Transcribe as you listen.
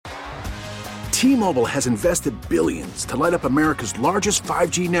T-Mobile has invested billions to light up America's largest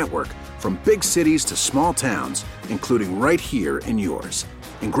 5G network, from big cities to small towns, including right here in yours.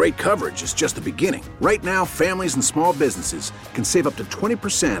 And great coverage is just the beginning. Right now, families and small businesses can save up to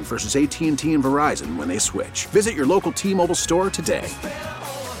 20% versus AT&T and Verizon when they switch. Visit your local T-Mobile store today.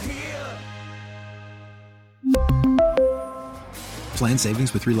 Plan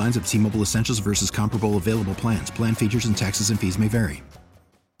savings with 3 lines of T-Mobile Essentials versus comparable available plans. Plan features and taxes and fees may vary.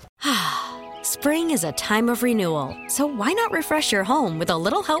 Spring is a time of renewal, so why not refresh your home with a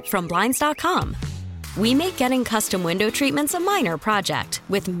little help from Blinds.com? We make getting custom window treatments a minor project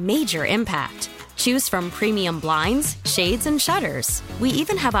with major impact. Choose from premium blinds, shades, and shutters. We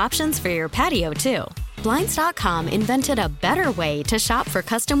even have options for your patio, too. Blinds.com invented a better way to shop for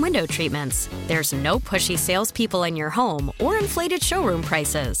custom window treatments. There's no pushy salespeople in your home or inflated showroom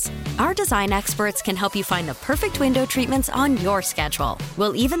prices. Our design experts can help you find the perfect window treatments on your schedule.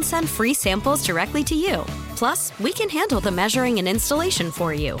 We'll even send free samples directly to you. Plus, we can handle the measuring and installation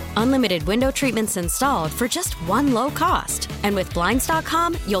for you. Unlimited window treatments installed for just one low cost. And with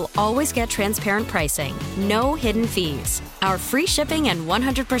Blinds.com, you'll always get transparent pricing. No hidden fees. Our free shipping and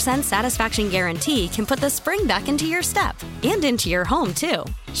 100% satisfaction guarantee can put the spring back into your step and into your home, too.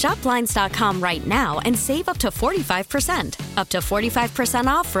 Shop Blinds.com right now and save up to 45%. Up to 45%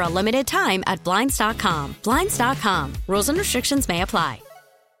 off for a limited time at Blinds.com. Blinds.com. Rules and restrictions may apply.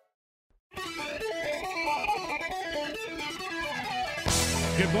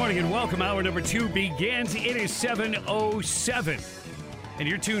 Good morning and welcome. Hour number 2 begins. It is 7:07. And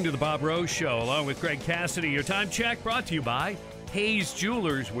you're tuned to the Bob Rose Show along with Greg Cassidy. Your time check brought to you by Hayes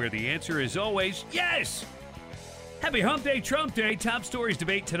Jewelers, where the answer is always yes. Happy Hump Day, Trump Day. Top stories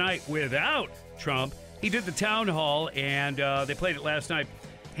debate tonight without Trump. He did the town hall, and they played it last night,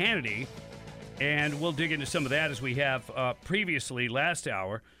 Hannity. And we'll dig into some of that as we have previously last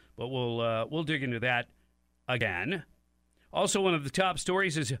hour. But we'll dig into that again. Also, one of the top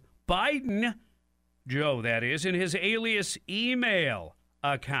stories is Biden, Joe, that is, in his alias email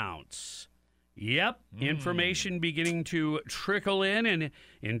accounts. Yep, information beginning to trickle in, and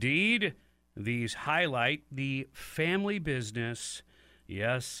indeed, these highlight the family business.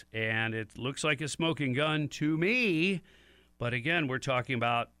 Yes, and it looks like a smoking gun to me. But again, we're talking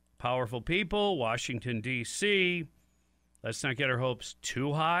about powerful people, Washington, D.C. Let's not get our hopes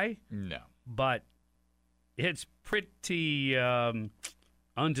too high. No. But it's pretty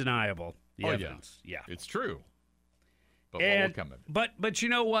undeniable, the evidence. Yeah. It's true. But And, what will come of it? But you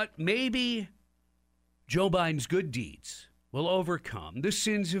know what? Maybe Joe Biden's good deeds will overcome the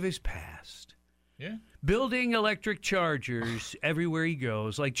sins of his past. Yeah. Building electric chargers everywhere he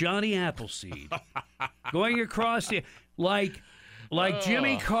goes, like Johnny Appleseed. Going across the... Like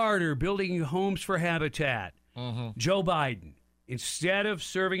Jimmy Carter building homes for Habitat. Joe Biden, instead of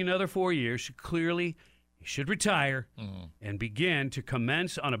serving another 4 years, clearly... He should retire and begin to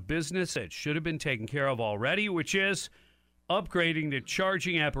commence on a business that should have been taken care of already, which is upgrading the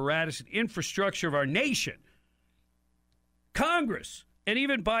charging apparatus and infrastructure of our nation. Congress, and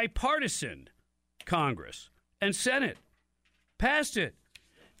even bipartisan Congress and Senate, passed it.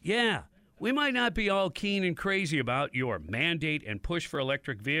 Yeah, we might not be all keen and crazy about your mandate and push for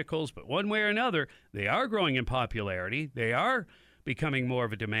electric vehicles, but one way or another, they are growing in popularity. They are becoming more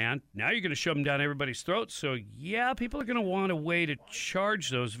of a demand. Now you're going to shove them down everybody's throats. So, yeah, people are going to want a way to charge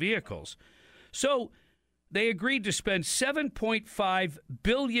those vehicles. So they agreed to spend $7.5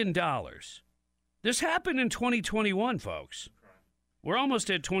 billion. This happened in 2021, folks. We're almost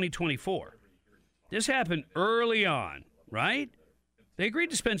at 2024. This happened early on, right? They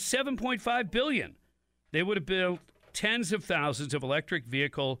agreed to spend $7.5 billion. They would have built tens of thousands of electric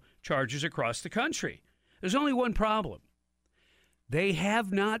vehicle chargers across the country. There's only one problem. They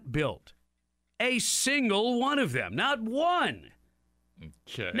have not built a single one of them. Not one.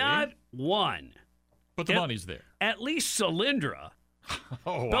 Okay. Not one. But the money's there. At least Solyndra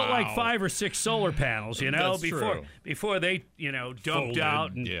built like 5 or 6 solar panels, That's before they, dumped Folded.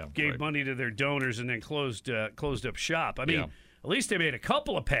 out and Yeah, gave right. money to their donors and then closed up shop. I mean, Yeah. at least they made a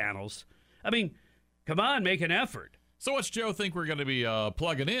couple of panels. I mean, come on, make an effort. So what's Joe think we're going to be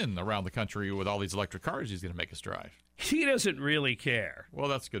plugging in around the country with all these electric cars he's going to make us drive? He doesn't really care. Well,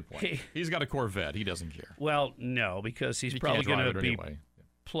 that's a good point. He's got a Corvette. He doesn't care. Well, no, because he's He probably can't going drive to it be anyway.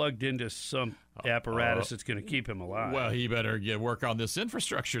 plugged into some apparatus that's going to keep him alive. Well, he better work on this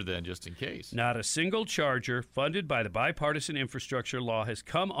infrastructure then, just in case. Not a single charger funded by the bipartisan infrastructure law has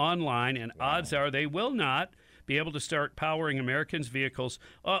come online, and odds are they will not be able to start powering Americans' vehicles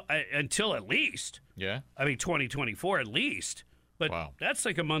until at least, 2024 at least. But that's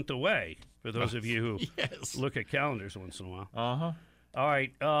like a month away for those of you who look at calendars once in a while. All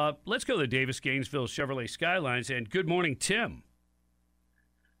right, let's go to the Davis-Gainesville Chevrolet Skylines. And good morning, Tim.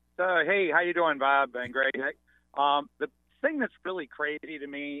 Hey, how you doing, Bob and Greg? The thing that's really crazy to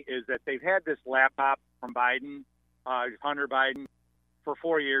me is that they've had this laptop from Biden, Hunter Biden, for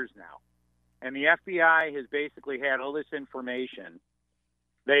 4 years now. And the FBI has basically had all this information.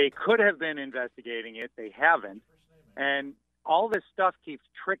 They could have been investigating it. They haven't. And all this stuff keeps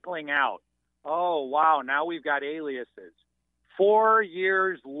trickling out. Oh, wow, now we've got aliases. 4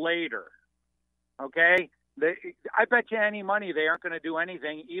 years later, okay? I bet you any money they aren't going to do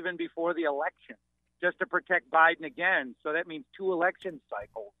anything even before the election just to protect Biden again. So that means 2 election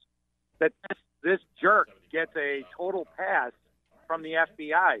cycles. That this jerk gets a total pass from the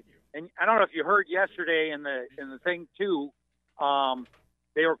FBI. And I don't know if you heard yesterday in the thing too,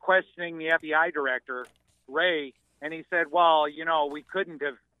 they were questioning the FBI director, Wray, and he said, well, we couldn't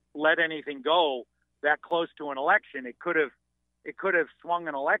have let anything go that close to an election. It could have swung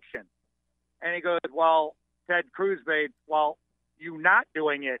an election. And he goes, well, Ted Cruz made, well, you not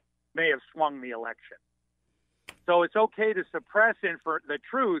doing it may have swung the election. So it's okay to suppress the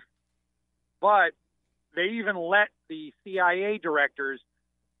truth, but they even let the CIA directors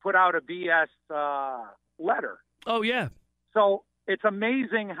put out a BS letter. Oh, yeah. So it's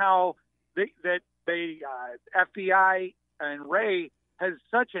amazing how the FBI and Wray has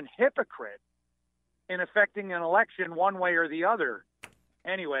such an hypocrite in affecting an election one way or the other.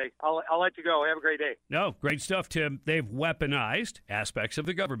 Anyway, I'll let you go. Have a great day. No, great stuff, Tim. They've weaponized aspects of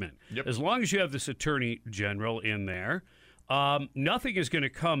the government. Yep. As long as you have this attorney general in there, nothing is going to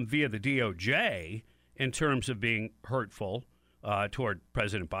come via the DOJ in terms of being hurtful toward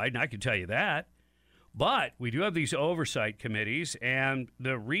President Biden. I can tell you that. But we do have these oversight committees, and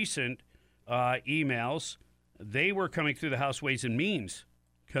the recent emails, they were coming through the House Ways and Means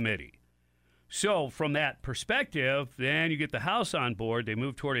Committee. So from that perspective, then you get the House on board. They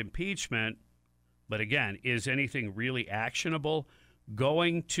move toward impeachment. But again, is anything really actionable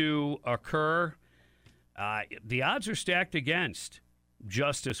going to occur? The odds are stacked against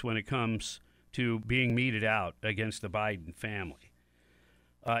justice when it comes to being meted out against the Biden family.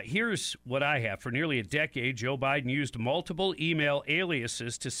 Here's what I have. For nearly a decade, Joe Biden used multiple email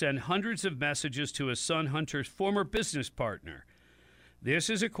aliases to send hundreds of messages to his son Hunter's former business partner.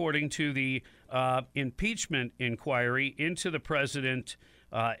 This is according to the impeachment inquiry into the president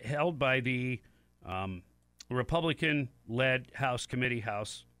held by the Republican-led House Committee,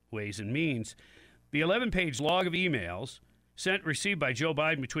 House Ways and Means. The 11-page log of emails received by Joe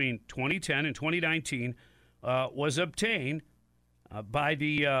Biden between 2010 and 2019 was obtained by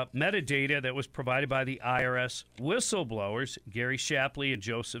the metadata that was provided by the IRS whistleblowers, Gary Shapley and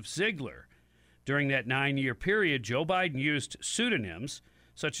Joseph Ziegler. During that 9-year period, Joe Biden used pseudonyms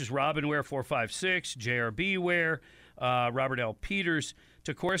such as Robin Ware 456, JRB Ware, Robert L. Peters,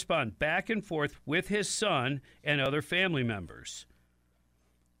 to correspond back and forth with his son and other family members,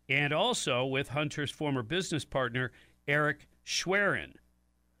 and also with Hunter's former business partner, Eric Schwerin.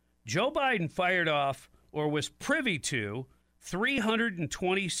 Joe Biden fired off or was privy to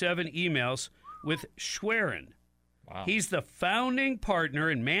 327 emails with Schwerin. Wow. He's the founding partner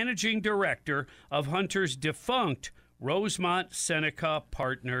and managing director of Hunter's defunct Rosemont Seneca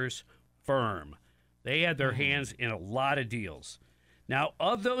Partners firm. They had their hands in a lot of deals. Now,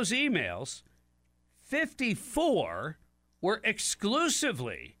 of those emails, 54 were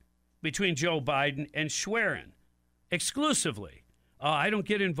exclusively between Joe Biden and Schwerin. Exclusively. I don't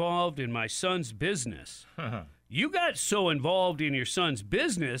get involved in my son's business. You got so involved in your son's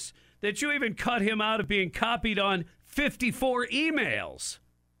business that you even cut him out of being copied on 54 emails.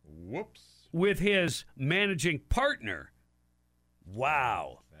 Whoops. With his managing partner.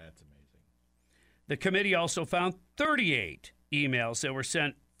 Wow. That's amazing. The committee also found 38 emails that were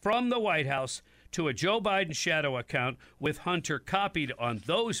sent from the White House to a Joe Biden shadow account with Hunter copied on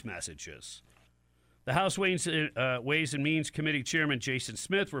those messages. The House Ways and Means Committee Chairman Jason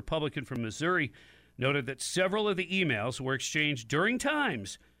Smith, Republican from Missouri, noted that several of the emails were exchanged during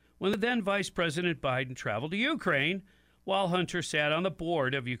times when the then Vice President Biden traveled to Ukraine while Hunter sat on the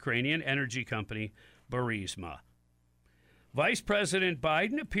board of Ukrainian energy company Burisma. Vice President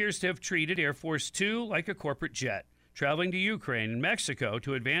Biden appears to have treated Air Force Two like a corporate jet, traveling to Ukraine and Mexico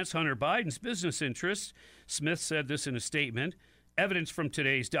to advance Hunter Biden's business interests. Smith said this in a statement. Evidence from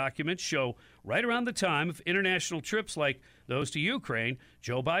today's documents show right around the time of international trips like those to Ukraine,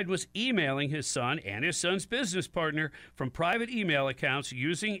 Joe Biden was emailing his son and his son's business partner from private email accounts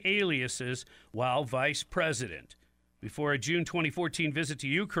using aliases while vice president. Before a June 2014 visit to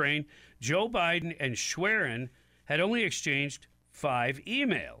Ukraine, Joe Biden and Schwerin had only exchanged 5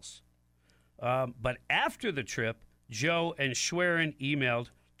 emails. But after the trip, Joe and Schwerin emailed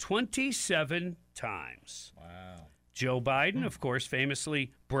 27 times. Wow. Joe Biden, of course,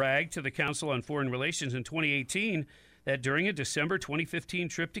 famously bragged to the Council on Foreign Relations in 2018 that during a December 2015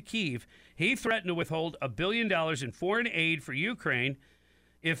 trip to Kyiv, he threatened to withhold $1 billion in foreign aid for Ukraine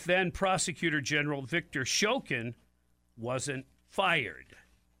if then Prosecutor General Viktor Shokin wasn't fired.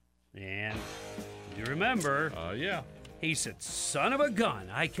 And you remember, Yeah. he said, son of a gun,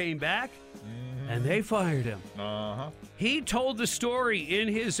 I came back and they fired him. Uh-huh. He told the story in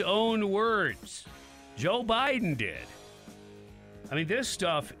his own words. Joe Biden did. I mean, this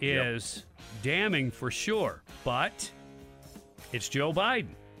stuff is damning for sure, but it's Joe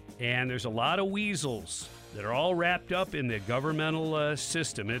Biden. And there's a lot of weasels that are all wrapped up in the governmental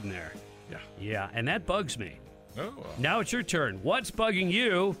system, isn't there? Yeah. Yeah, and that bugs me. Oh. Now it's your turn. What's bugging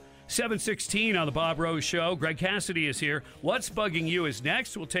you? 7:16 on the Bob Rose Show. Greg Cassidy is here. What's bugging you is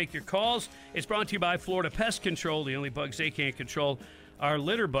next. We'll take your calls. It's brought to you by Florida Pest Control. The only bugs they can't control are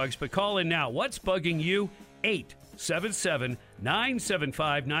litter bugs. But call in now. What's bugging you?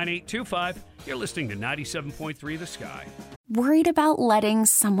 877-975-9825. You're listening to 97.3 The Sky. Worried about letting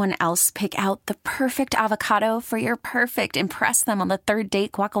someone else pick out the perfect avocado for your perfect impress them on the third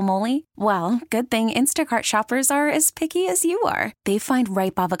date guacamole? Well, good thing Instacart shoppers are as picky as you are. They find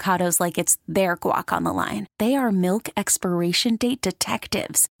ripe avocados like it's their guac on the line. They are milk expiration date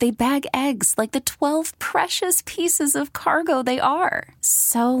detectives. They bag eggs like the 12 precious pieces of cargo they are.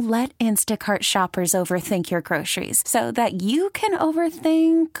 So let Instacart shoppers overthink your groceries so that you can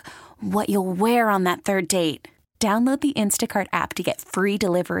overthink what you'll wear on that third date. Download the Instacart app to get free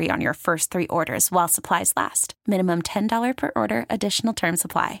delivery on your first 3 orders while supplies last. Minimum $10 per order. Additional terms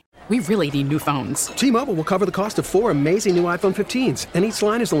apply. We really need new phones. T-Mobile will cover the cost of 4 amazing new iPhone 15s, and each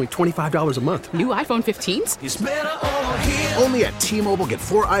line is only $25 a month. New iPhone 15s? It's better over here. Only at T-Mobile, get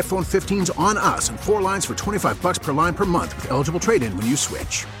 4 iPhone 15s on us and 4 lines for $25 per line per month with eligible trade-in when you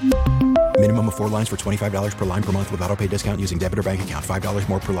switch. Minimum of 4 lines for $25 per line per month with autopay discount using debit or bank account. $5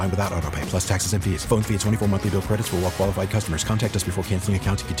 more per line without autopay, plus taxes and fees. Phone fee at 24 monthly bill credits for well-qualified customers. Contact us before canceling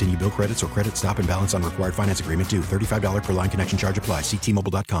account to continue bill credits or credit stop and balance on required finance agreement due. $35 per line connection charge applies. See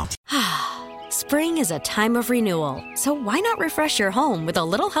T-Mobile.com. Spring is a time of renewal, so why not refresh your home with a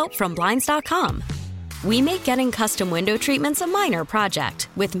little help from Blinds.com? We make getting custom window treatments a minor project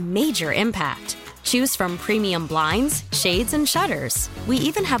with major impact. Choose from premium blinds, shades, and shutters. We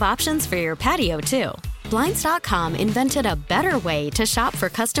even have options for your patio, too. Blinds.com invented a better way to shop for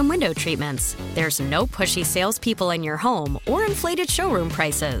custom window treatments. There's no pushy salespeople in your home or inflated showroom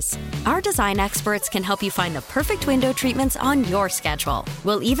prices. Our design experts can help you find the perfect window treatments on your schedule.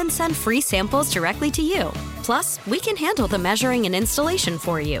 We'll even send free samples directly to you. Plus, we can handle the measuring and installation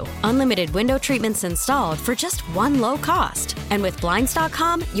for you. Unlimited window treatments installed for just one low cost. And with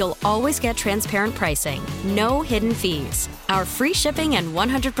Blinds.com, you'll always get transparent pricing. No hidden fees. Our free shipping and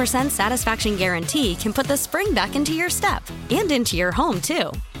 100% satisfaction guarantee can put the spring back into your step and into your home,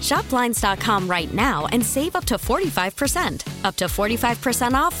 too. Shop Blinds.com right now and save up to 45%. Up to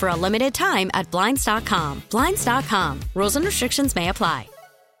 45% off for a limited time at Blinds.com. Blinds.com. Rules and restrictions may apply.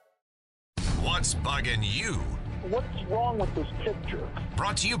 What's bugging you? What's wrong with this picture?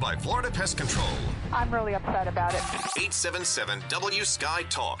 Brought to you by Florida Pest Control. I'm really upset about it.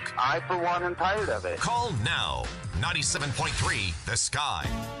 877-W-SKY-TALK. I, for one, am tired of it. Call now. 97.3 The Sky.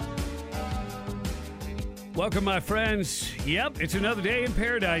 Welcome, my friends. Yep, it's another day in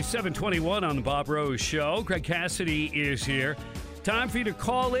paradise. 7:21 on the Bob Rose Show. Greg Cassidy is here. Time for you to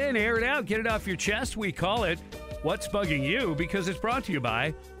call in, air it out, get it off your chest. We call it What's Bugging You, because it's brought to you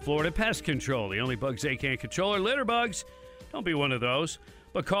by Florida Pest Control. The only bugs they can't control are litter bugs. Don't be one of those.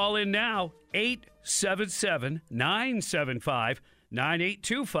 But call in now,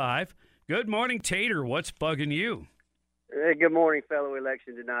 877-975-9825. Good morning, Tater. What's bugging you? Hey, good morning, fellow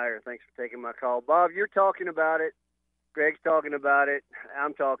election denier. Thanks for taking my call. Bob, you're talking about it. Greg's talking about it.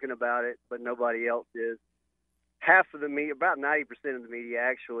 I'm talking about it, but nobody else is. Half of the media, about 90% of the media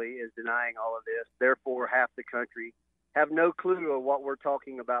actually, is denying all of this. Therefore, half the country have no clue of what we're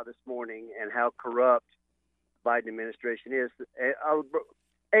talking about this morning and how corrupt the Biden administration is,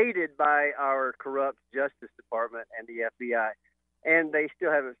 aided by our corrupt Justice Department and the FBI. And they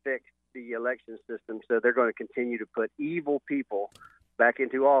still haven't fixed the election system, so they're going to continue to put evil people back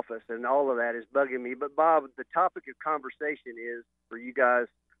into office, and all of that is bugging me. But, Bob, the topic of conversation is, for you guys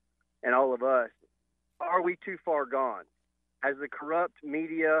and all of us, are we too far gone? Has the corrupt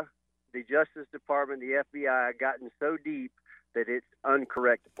media, the Justice Department, the FBI gotten so deep that it's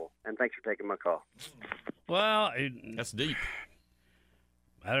uncorrectable? And thanks for taking my call. Well, that's deep.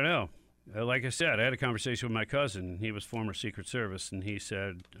 I don't know. Like I said, I had a conversation with my cousin. He was former Secret Service, and he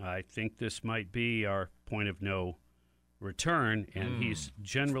said, I think this might be our point of no return, and he's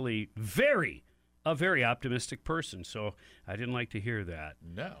generally a very optimistic person. So I didn't like to hear that.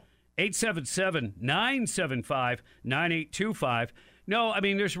 No. 877-975-9825. No, I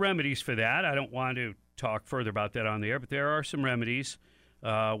mean, there's remedies for that. I don't want to talk further about that on the air, but there are some remedies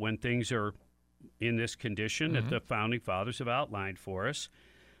when things are in this condition that the Founding Fathers have outlined for us.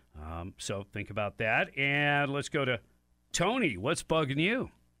 So think about that. And let's go to Tony. What's bugging you?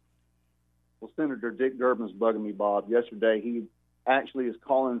 Well, Senator Dick Durbin's bugging me, Bob. Yesterday, he actually is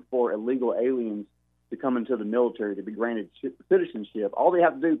calling for illegal aliens to come into the military to be granted citizenship. All they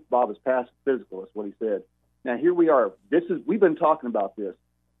have to do, Bob, is pass the physical. That's what he said. Now, here we are. We've been talking about this.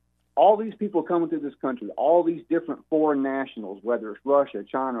 All these people coming through this country, all these different foreign nationals, whether it's Russia,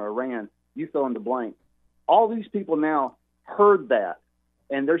 China, Iran, you fill in the blank. All these people now heard that,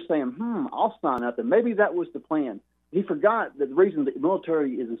 and they're saying, I'll sign up. And maybe that was the plan. He forgot that the reason the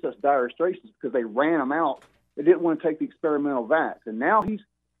military is in such dire straits is because they ran them out. They didn't want to take the experimental vax. And now he's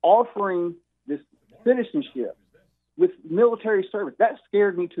offering this citizenship with military service. That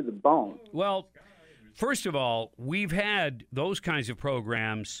scared me to the bone. Well, first of all, we've had those kinds of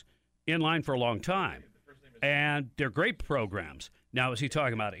programs in line for a long time, and they're great programs. Now, is he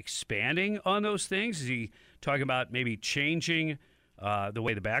talking about expanding on those things? Is he talking about maybe changing the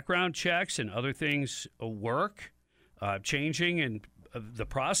way the background checks and other things work, changing and the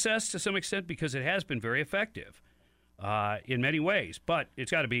process to some extent? Because it has been very effective in many ways, but it's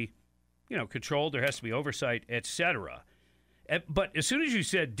got to be, controlled. There has to be oversight, etc. But as soon as you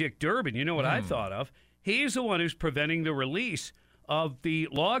said Dick Durbin, you know what I thought of? He's the one who's preventing the release of the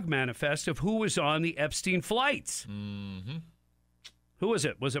log manifest of who was on the Epstein flights. Mm-hmm. Who was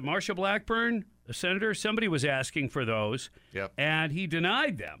it? Was it Marsha Blackburn, a senator? Somebody was asking for those, and he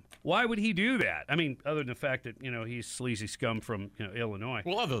denied them. Why would he do that? I mean, other than the fact that, he's sleazy scum from Illinois.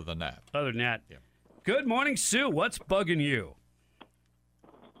 Well, other than that. Yeah. Good morning, Sue. What's bugging you?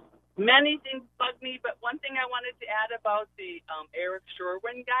 Many things bug me, but one thing I wanted to add about the Eric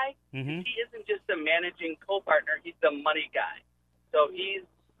Sherwin guy, he isn't just a managing co-partner, he's the money guy. So he's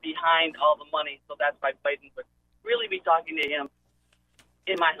behind all the money, so that's why Biden would really be talking to him,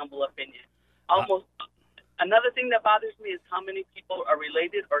 in my humble opinion. Another thing that bothers me is how many people are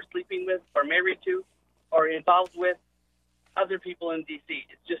related or sleeping with or married to or involved with other people in D.C.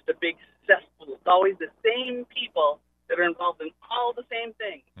 It's just a big cesspool. It's always the same people that are involved in all the same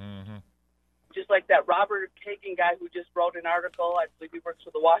things. Mm-hmm. Just like that Robert Kagan guy who just wrote an article, I believe he works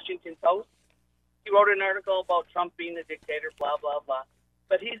for the Washington Post. He wrote an article about Trump being a dictator, blah, blah, blah.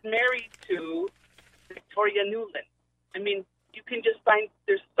 But he's married to Victoria Nuland. I mean, you can just find,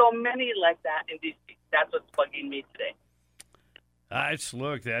 there's so many like that in D.C. That's what's bugging me today. That's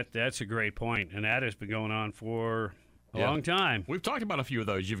a great point, and that has been going on for a long time. We've talked about a few of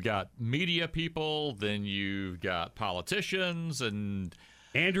those. You've got media people, then you've got politicians, and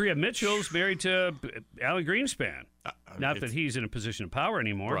Andrea Mitchell's married to Alan Greenspan. Not that he's in a position of power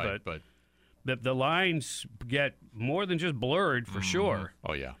anymore, right, but the lines get more than just blurred for sure.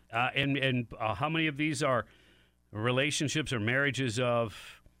 Oh yeah. And how many of these are relationships or marriages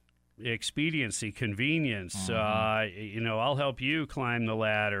of expediency, convenience? I'll help you climb the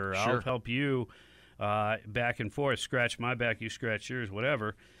ladder. Sure. I'll help you back and forth. Scratch my back, you scratch yours,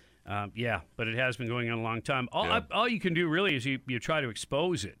 whatever. But it has been going on a long time. All you can do really is you try to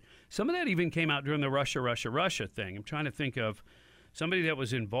expose it. Some of that even came out during the Russia thing. I'm trying to think of somebody that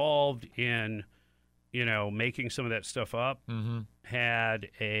was involved in, making some of that stuff up, had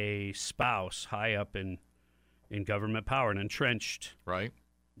a spouse high up in government power, an entrenched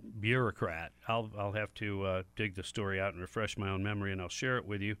bureaucrat. I'll have to dig the story out and refresh my own memory, and I'll share it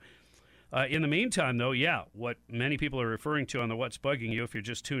with you. In the meantime, though, what many people are referring to on the What's Bugging You, if you're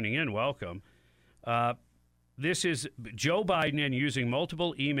just tuning in, welcome. This is Joe Biden and using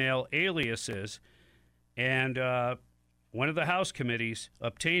multiple email aliases, and one of the House committees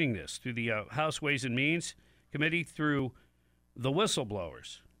obtaining this through the House Ways and Means Committee through the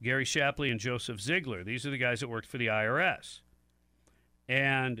whistleblowers, Gary Shapley and Joseph Ziegler. These are the guys that worked for the IRS.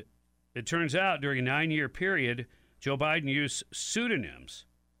 And it turns out during a 9-year period, Joe Biden used pseudonyms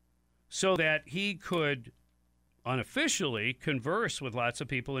so that he could unofficially converse with lots of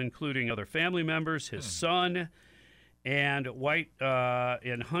people, including other family members, his son, and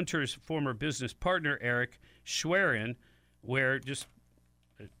and Hunter's former business partner, Eric Schwerin, where just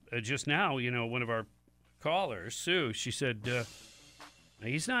now, one of our callers, Sue, she said,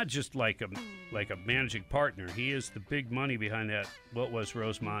 he's not just like a managing partner. He is the big money behind that, what was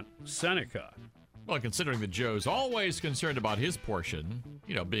Rosemont Seneca. Well, considering that Joe's always concerned about his portion,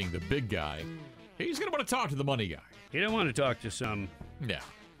 being the big guy, he's going to want to talk to the money guy. He don't want to talk to some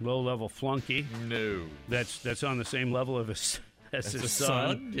low-level flunky. No. That's on the same level of as his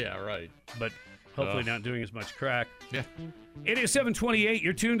son. Yeah, right. But hopefully not doing as much crack. Yeah. It is 7:28.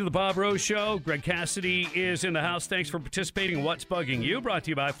 You're tuned to the Bob Rose Show. Greg Cassidy is in the house. Thanks for participating in What's Bugging You, brought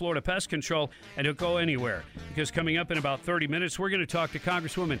to you by Florida Pest Control. And don't go anywhere, because coming up in about 30 minutes, we're going to talk to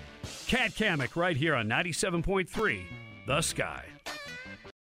Congresswoman Kat Cammack right here on 97.3 The Sky.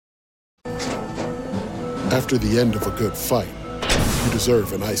 After the end of a good fight, you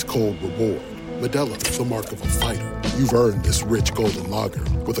deserve an ice-cold reward. Modelo, the mark of a fighter. You've earned this rich golden lager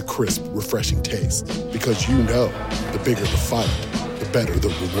with a crisp, refreshing taste. Because you know, the bigger the fight, the better the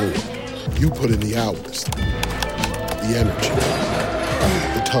reward. You put in the hours, the energy,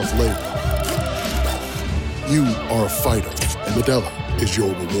 the tough labor. You are a fighter, and Modelo is your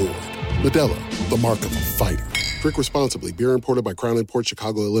reward. Modelo, the mark of a fighter. Drink responsibly. Beer imported by Crown Imports,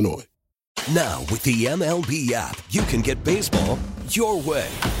 Chicago, Illinois. Now, with the MLB app, you can get baseball your way.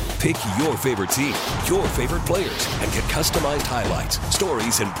 Pick your favorite team, your favorite players, and get customized highlights,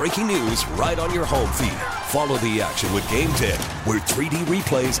 stories, and breaking news right on your home feed. Follow the action with Game Day, where 3D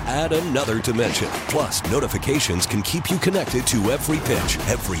replays add another dimension. Plus, notifications can keep you connected to every pitch,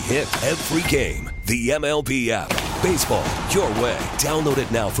 every hit, every game. The MLB app. Baseball your way. Download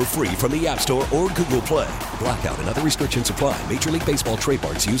it now for free from the App Store or Google Play. Blackout and other restrictions apply. Major League Baseball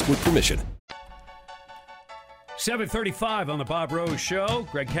trademarks used with permission. 7:35 on the Bob Rose Show.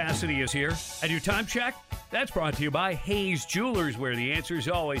 Greg Cassidy is here. And your time check? That's brought to you by Hayes Jewelers, where the answer is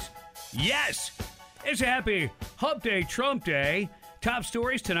always yes. It's a happy Hump Day, Trump Day. Top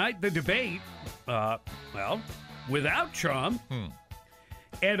stories tonight, the debate. Without Trump.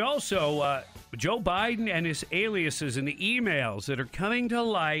 And also, Joe Biden and his aliases in the emails that are coming to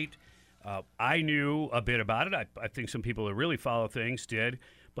light. I knew a bit about it. I think some people who really follow things did.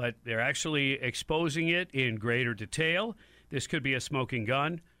 But they're actually exposing it in greater detail. This could be a smoking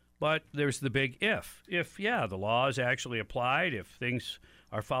gun, but there's the big if. If, the law is actually applied, if things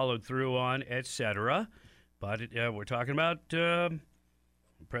are followed through on, etc. But we're talking about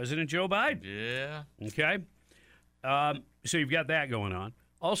President Joe Biden. Yeah. Okay? So you've got that going on.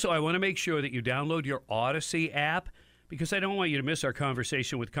 Also, I want to make sure that you download your Odyssey app, because I don't want you to miss our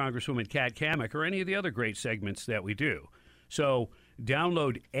conversation with Congresswoman Kat Cammack or any of the other great segments that we do. So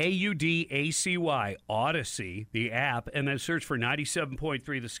download AUDACY, Odyssey, the app, and then search for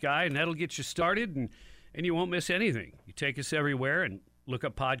 97.3 The Sky, and that'll get you started, and you won't miss anything. You take us everywhere and look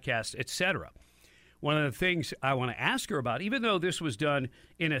up podcasts, etc. One of the things I want to ask her about, even though this was done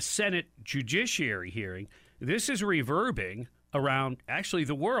in a Senate Judiciary hearing, this is reverbing around actually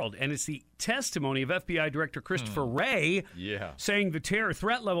the world, and it's the testimony of FBI Director Christopher Wray saying the terror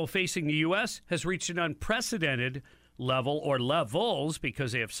threat level facing the U.S. has reached an unprecedented level, or levels,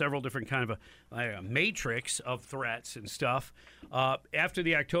 because they have several different kind of a matrix of threats and stuff. After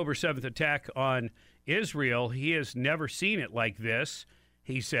the October 7th attack on Israel, he has never seen it like this,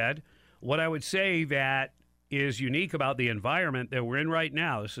 he said. What I would say that is unique about the environment that we're in right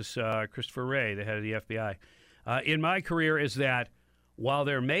now, this is Christopher Wray, the head of the FBI, in my career, is that while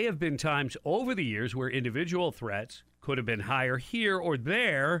there may have been times over the years where individual threats could have been higher here or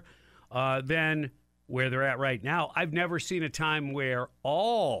there than where they're at right now, I've never seen a time where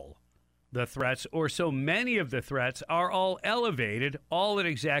all the threats, or so many of the threats, are all elevated, all at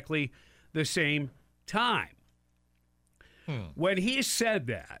exactly the same time. When he said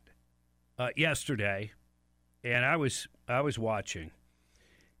that yesterday, and I was watching,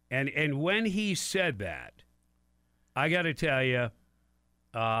 and when he said that, I got to tell you,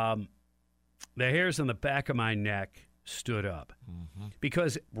 the hairs on the back of my neck stood up.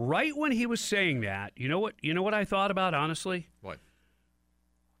 Because right when he was saying that, you know what I thought about, honestly? What?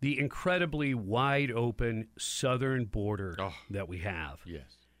 The incredibly wide open southern border that we have.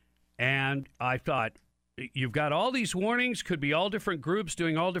 Yes. And I thought, you've got all these warnings, could be all different groups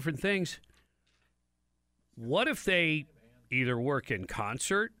doing all different things. What if they either work in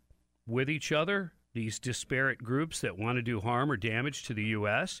concert with each other, these disparate groups that want to do harm or damage to the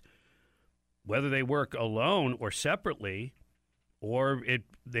U.S., whether they work alone or separately, or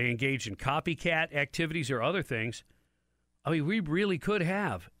they engage in copycat activities or other things? I mean, we really could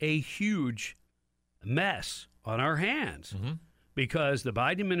have a huge mess on our hands because the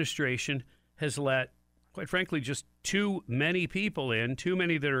Biden administration has let, quite frankly, just too many people in, too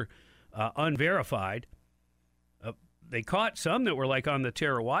many that are unverified. They caught some that were like on the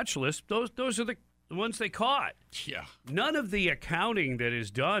terror watch list. Those are the ones they caught. Yeah. None of the accounting that is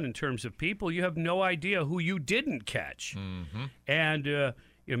done in terms of people, you have no idea who you didn't catch. And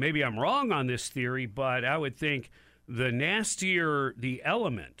maybe I'm wrong on this theory, but I would think the nastier the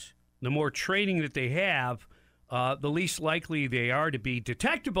element, the more training that they have, the least likely they are to be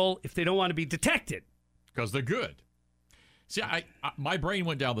detectable if they don't want to be detected. Because they're good. See, my brain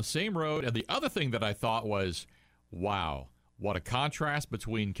went down the same road, and the other thing that I thought was, wow, what a contrast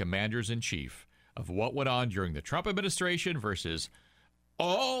between commanders-in-chief of what went on during the Trump administration versus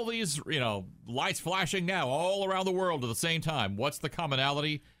all these, lights flashing now all around the world at the same time. What's the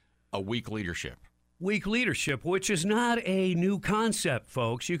commonality? A weak leadership. Weak leadership, which is not a new concept,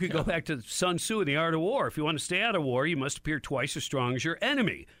 folks. You could go back to Sun Tzu in The Art of War. If you want to stay out of war, you must appear twice as strong as your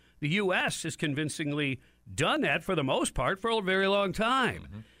enemy. The U.S. has convincingly done that for the most part for a very long time.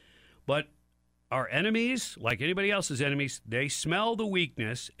 Mm-hmm. But our enemies, like anybody else's enemies, they smell the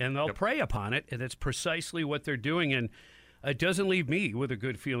weakness and they'll prey upon it, and that's precisely what they're doing. And it doesn't leave me with a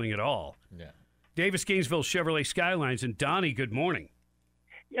good feeling at all. Yeah. Davis Gainesville Chevrolet Skylines, and Donnie, good morning.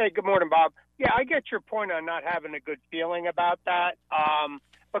 Yeah, good morning, Bob. Yeah, I get your point on not having a good feeling about that.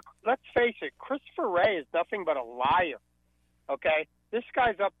 But let's face it, Christopher Wray is nothing but a liar, okay? This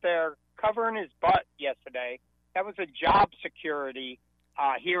guy's up there covering his butt yesterday. That was a job security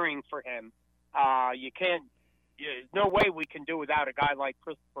hearing for him. There's no way we can do without a guy like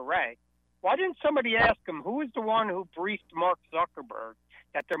Christopher Wray. Why didn't somebody ask him who is the one who briefed Mark Zuckerberg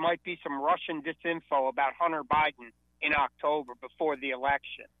that there might be some Russian disinfo about Hunter Biden in October before the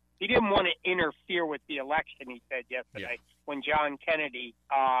election? He didn't want to interfere with the election, he said yesterday, when John Kennedy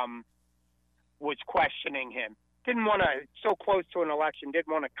was questioning him. Didn't want to, so close to an election,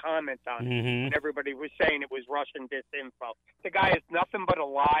 didn't want to comment on it when everybody was saying it was Russian disinfo. The guy is nothing but a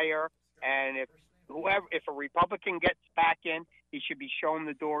liar, and if a Republican gets back in, he should be shown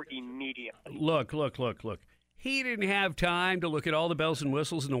the door immediately. Look. He didn't have time to look at all the bells and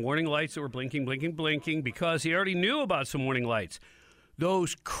whistles and the warning lights that were blinking, because he already knew about some warning lights.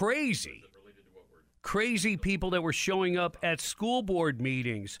 Those crazy people that were showing up at school board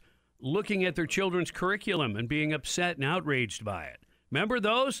meetings, looking at their children's curriculum and being upset and outraged by it. Remember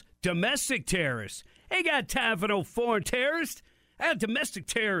those? Domestic terrorists. Ain't got time for no foreign terrorists. I have domestic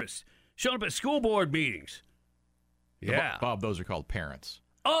terrorists showing up at school board meetings. Yeah. Bob, those are called parents.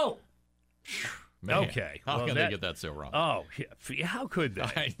 Oh! Man, okay. How can they get that so wrong? Oh, yeah. How could they?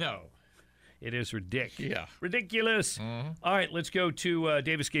 I know. It is ridiculous. Yeah. Ridiculous. All right, let's go to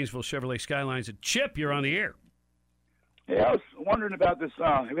Davis Gainesville Chevrolet Skylines. Chip, you're on the air. Hey, I was wondering about this.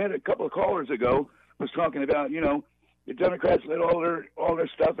 We had a couple of callers ago was talking about, the Democrats let all their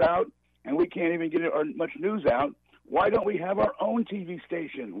stuff out, and we can't even get much news out. Why don't we have our own TV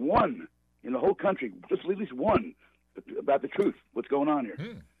station, one in the whole country, just at least one, about the truth, what's going on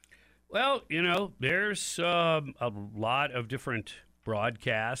here? Well, there's a lot of different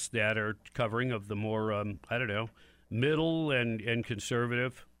broadcasts that are covering of the more, middle and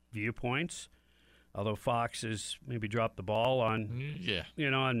conservative viewpoints. Although Fox has maybe dropped the ball on,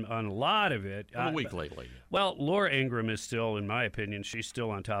 on a lot of it. A week lately. Well, Laura Ingraham is still, in my opinion, she's still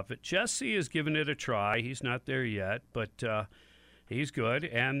on top of it. Jesse has given it a try. He's not there yet, but he's good.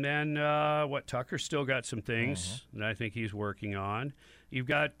 And then, Tucker's still got some things that I think he's working on. You've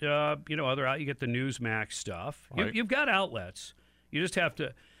got, other you get the Newsmax stuff. Right. You've got outlets. You just have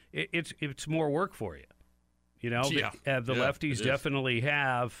to, it's more work for you. The lefties definitely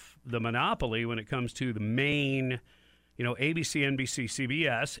have the monopoly when it comes to the main, ABC, NBC,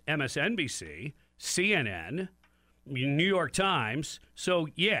 CBS, MSNBC, CNN, New York Times. So,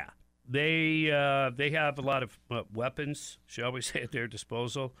 they have a lot of weapons, shall we say, at their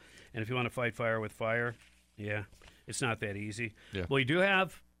disposal. And if you want to fight fire with fire, it's not that easy. Yeah. Well, you do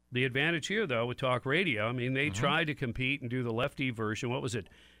have the advantage here, though, with talk radio. I mean, they tried to compete and do the lefty version. What was it?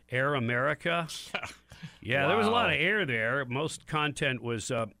 Air America? Yeah, There was a lot of air there. Most content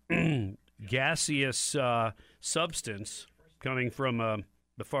was gaseous substance coming from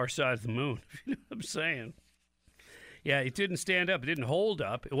the far side of the moon. You know what I'm saying? Yeah, it didn't stand up. It didn't hold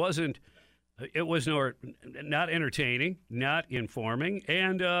up. It was not entertaining, not informing,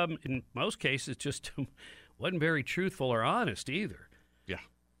 and in most cases just wasn't very truthful or honest either. Yeah.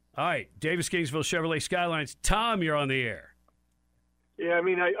 All right, Davis Gainesville Chevrolet Skylines. Tom, you're on the air. Yeah, I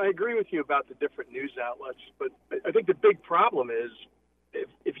mean, I agree with you about the different news outlets, but I think the big problem is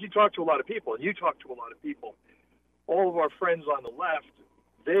if you talk to a lot of people, and you talk to a lot of people, all of our friends on the left,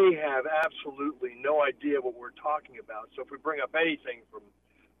 they have absolutely no idea what we're talking about. So if we bring up anything from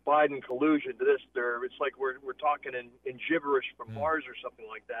Biden collusion to this, it's like we're talking in gibberish from Mars or something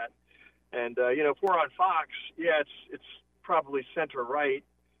like that. And, if we're on Fox, it's probably center-right,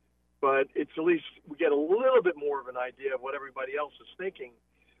 but it's at least we get a little bit more of an idea of what everybody else is thinking.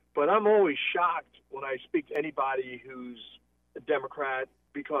 But I'm always shocked when I speak to anybody who's a Democrat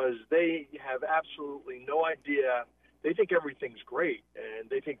because they have absolutely no idea. They think everything's great, and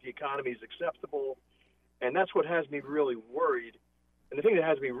they think the economy is acceptable, And that's what has me really worried. And the thing that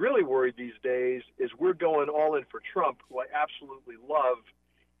has me really worried these days is we're going all in for Trump, who I absolutely love.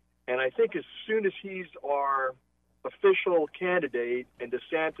 And I think as soon as he's our official candidate and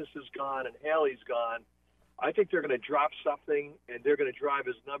DeSantis is gone and Haley's gone, I think they're going to drop something and they're going to drive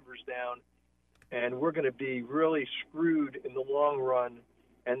his numbers down. And we're going to be really screwed in the long run.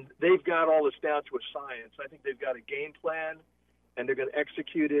 And they've got all this down to a science. I think they've got a game plan, and they're going to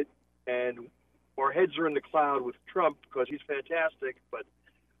execute it. And our heads are in the cloud with Trump because he's fantastic, but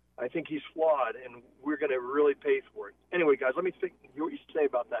I think he's flawed, and we're going to really pay for it. Anyway, guys, let me think what you say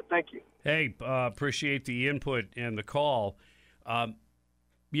about that. Thank you. Hey, appreciate the input and the call.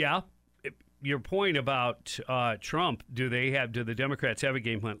 Yeah, your point about Trump, do the Democrats have a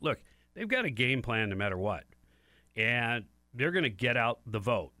game plan? Look, they've got a game plan no matter what, and they're going to get out the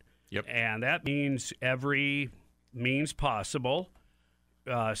vote. Yep. And that means every means possible,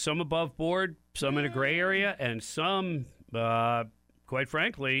 some above board, some in a gray area, and some, quite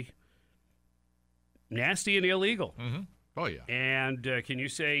frankly, nasty and illegal. Mm-hmm. Oh, yeah. And can you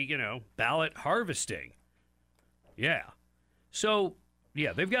say, ballot harvesting? Yeah. So,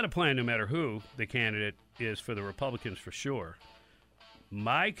 yeah, they've got a plan no matter who the candidate is for the Republicans for sure.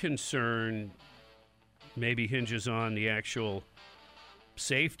 My concern maybe hinges on the actual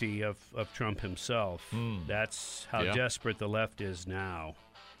safety of Trump himself. That's how desperate the left is now.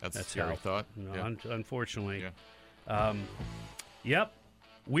 That's a scary thought. Unfortunately. Yeah. Yep.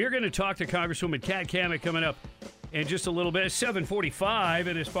 We're going to talk to Congresswoman Kat Kamek coming up in just a little bit. 7:45,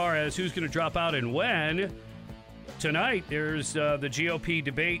 and as far as who's going to drop out and when, tonight there's the GOP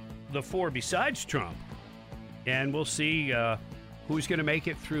debate, the four besides Trump. And we'll see who's going to make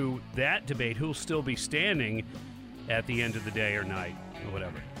it through that debate, who'll still be standing at the end of the day or night or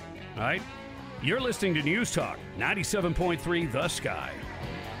whatever. All right? You're listening to News Talk 97.3 The Sky.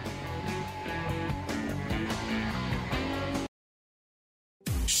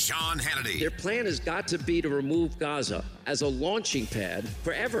 Sean Hannity. Their plan has got to be to remove Gaza as a launching pad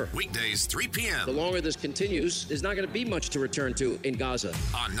forever. Weekdays, 3 p.m. The longer this continues, there's not going to be much to return to in Gaza.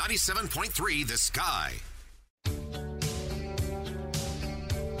 On 97.3 The Sky.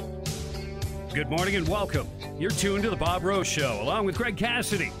 Good morning and welcome. You're tuned to the Bob Rose Show, along with Greg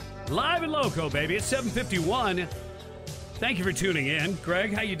Cassidy. Live and loco, baby. It's 7:51. Thank you for tuning in.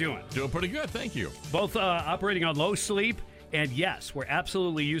 Greg, how you doing? Doing pretty good, thank you. Both operating on low sleep. And yes, we're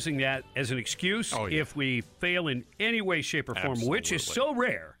absolutely using that as an excuse if we fail in any way, shape, or form, which is so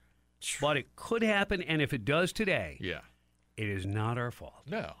rare. But it could happen, and if it does today, it is not our fault.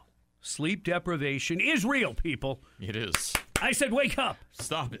 No. Sleep deprivation is real, people. It is. I said wake up.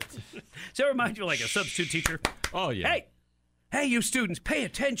 Stop it. Does that remind you like a substitute teacher? Oh, yeah. Hey, you students, pay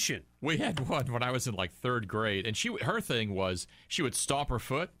attention. We had one when I was in like third grade, and her thing was she would stomp her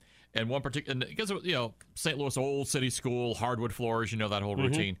foot. And one particular, because it was, St. Louis old city school, hardwood floors, that whole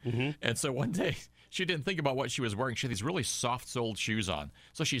routine. Mm-hmm. And so one day she didn't think about what she was wearing. She had these really soft-soled shoes on.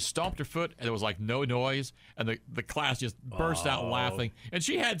 So she stomped her foot, and there was like no noise, and the class just burst out laughing. And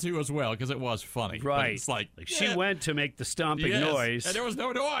she had to as well because it was funny. Right. But it's like she went to make the stomping noise. And there was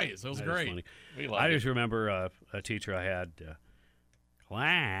no noise. It was great. I just remember a teacher I had,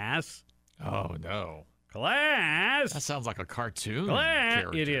 class. Oh, no. Class. That sounds like a cartoon.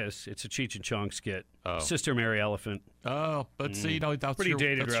 Character. It is. It's a Cheech and Chong skit. Oh. Sister Mary Elephant. Oh, but see, that's pretty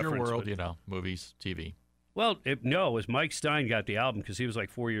dated that's your reference, world, movies, TV. Well, it was Mike Stein got the album because he was like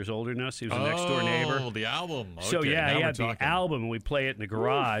 4 years older than us. He was a next door neighbor. Oh, the album. Okay, so he had the album. We play it in the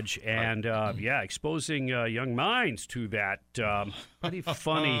garage, and exposing young minds to that pretty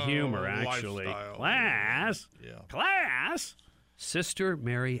funny humor. Actually, lifestyle. Class. Sister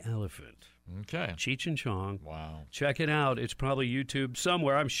Mary Elephant. Okay. Cheech and Chong. Wow. Check it out. It's probably YouTube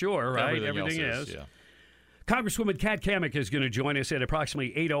somewhere, I'm sure, right? Everything is. Yeah. Congresswoman Kat Kamek is going to join us at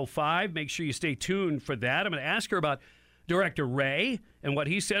approximately 8:05. Make sure you stay tuned for that. I'm going to ask her about Director Wray and what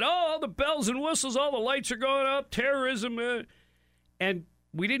he said. Oh, all the bells and whistles, all the lights are going up, terrorism. And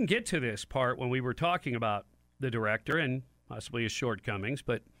we didn't get to this part when we were talking about the director and possibly his shortcomings.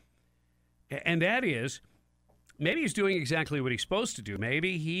 And that is, maybe he's doing exactly what he's supposed to do.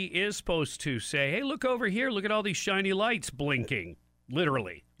 Maybe he is supposed to say, hey, look over here. Look at all these shiny lights blinking,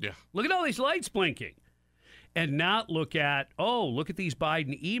 literally. Yeah. Look at all these lights blinking. And not look at these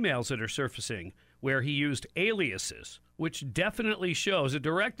Biden emails that are surfacing where he used aliases, which definitely shows a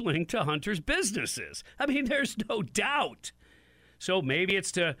direct link to Hunter's businesses. I mean, there's no doubt. So maybe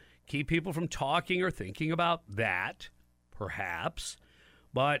it's to keep people from talking or thinking about that, perhaps.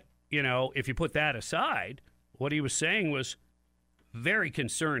 But, if you put that aside, what he was saying was very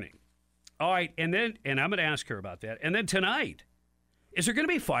concerning. All right, and I'm going to ask her about that. And then tonight, is there going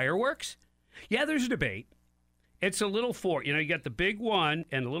to be fireworks? Yeah, there's a debate. It's a little four. You got the big one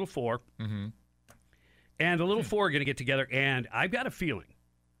and the little four. Mm-hmm. And the little four are going to get together. And I've got a feeling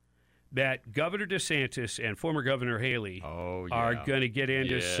that Governor DeSantis and former Governor Haley are going to get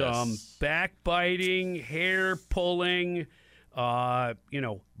into some backbiting, hair pulling,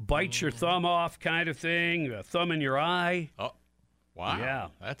 bite your thumb off kind of thing, a thumb in your eye. Oh, wow. Yeah.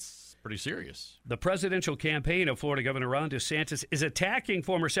 That's pretty serious. The presidential campaign of Florida Governor Ron DeSantis is attacking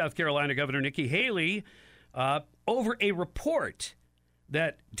former South Carolina Governor Nikki Haley over a report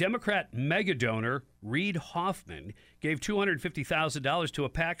that Democrat megadonor Reid Hoffman gave $250,000 to a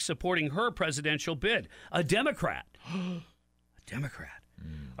PAC supporting her presidential bid. A Democrat. A Democrat.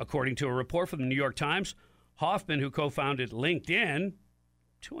 According to a report from the New York Times, Hoffman, who co-founded LinkedIn,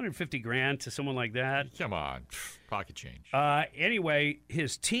 $250,000 to someone like that. Come on, pocket change. Anyway,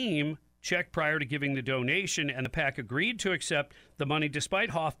 his team checked prior to giving the donation, and the PAC agreed to accept the money despite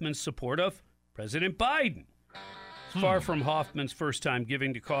Hoffman's support of President Biden. Far from Hoffman's first time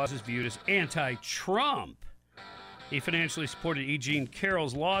giving to causes viewed as anti-Trump. He financially supported E. Jean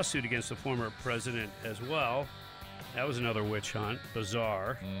Carroll's lawsuit against the former president as well. That was another witch hunt.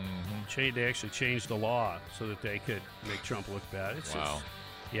 Bizarre. Mm-hmm. They actually changed the law so that they could make Trump look bad.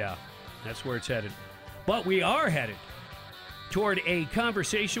 Yeah, that's where it's headed. But we are headed toward a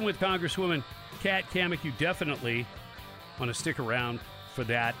conversation with Congresswoman Kat Cammack. You definitely want to stick around for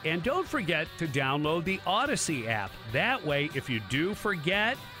that. And don't forget to download the Odyssey app. That way, if you do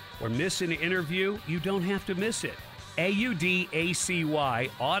forget or miss an interview, you don't have to miss it. AUDACY,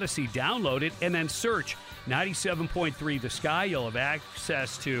 Odyssey. Download it and then search 97.3 The Sky. You'll have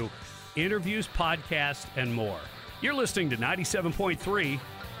access to interviews, podcasts, and more. You're listening to 97.3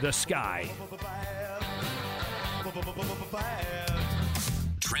 The Sky.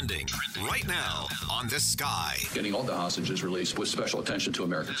 Trending right now on The Sky. Getting all the hostages released with special attention to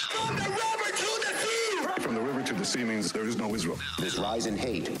Americans. From the river to the sea means there is no Israel. This rise in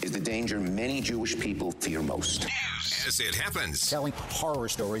hate is the danger many Jewish people fear most. As it happens. Telling horror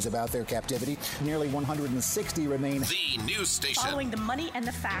stories about their captivity. Nearly 160 remain. The news station. Following the money and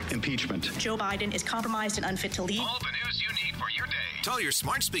the facts. Impeachment. Joe Biden is compromised and unfit to lead. All the news you need for your day. Tell your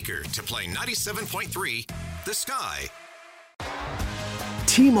smart speaker to play 97.3 The Sky.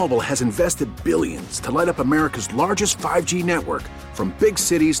 T-Mobile has invested billions to light up America's largest 5G network, from big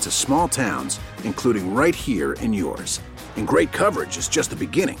cities to small towns, including right here in yours. And great coverage is just the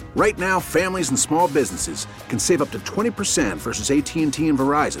beginning. Right now, families and small businesses can save up to 20% versus AT&T and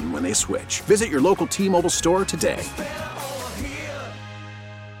Verizon when they switch. Visit your local T-Mobile store today.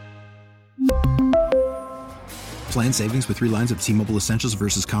 Plan savings with 3 lines of T-Mobile Essentials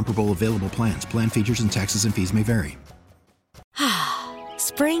versus comparable available plans. Plan features and taxes and fees may vary.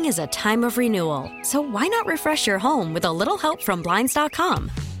 Spring is a time of renewal, so why not refresh your home with a little help from Blinds.com?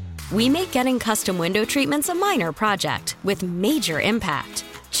 We make getting custom window treatments a minor project with major impact.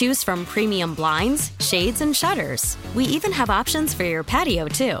 Choose from premium blinds, shades, and shutters. We even have options for your patio,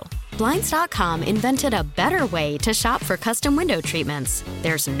 too. Blinds.com invented a better way to shop for custom window treatments.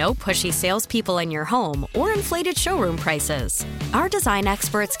 There's no pushy salespeople in your home or inflated showroom prices. Our design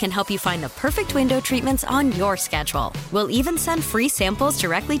experts can help you find the perfect window treatments on your schedule. We'll even send free samples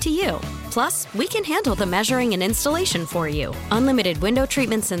directly to you. Plus, we can handle the measuring and installation for you. Unlimited window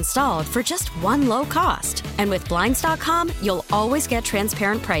treatments installed for just one low cost. And with Blinds.com, you'll always get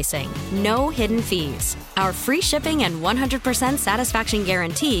transparent pricing. No hidden fees. Our free shipping and 100% satisfaction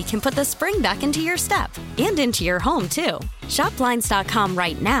guarantee can put the spring back into your step and into your home, too. Shop Blinds.com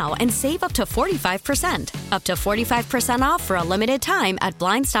right now and save up to 45%. Up to 45% off for a limited time at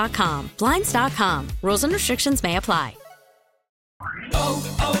Blinds.com. Blinds.com. Rules and restrictions may apply.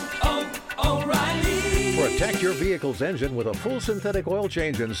 Protect your vehicle's engine with a full synthetic oil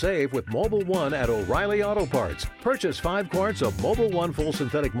change and save with Mobile One at O'Reilly Auto Parts. Purchase 5 quarts of Mobile One full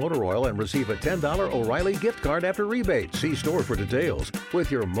synthetic motor oil and receive a $10 O'Reilly gift card after rebate. See store for details. With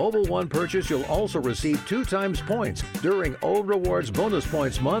your Mobile One purchase, you'll also receive 2 times points during O Rewards Bonus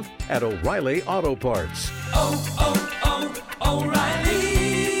Points Month at O'Reilly Auto Parts. O'Reilly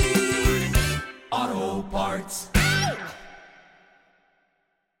Auto Parts.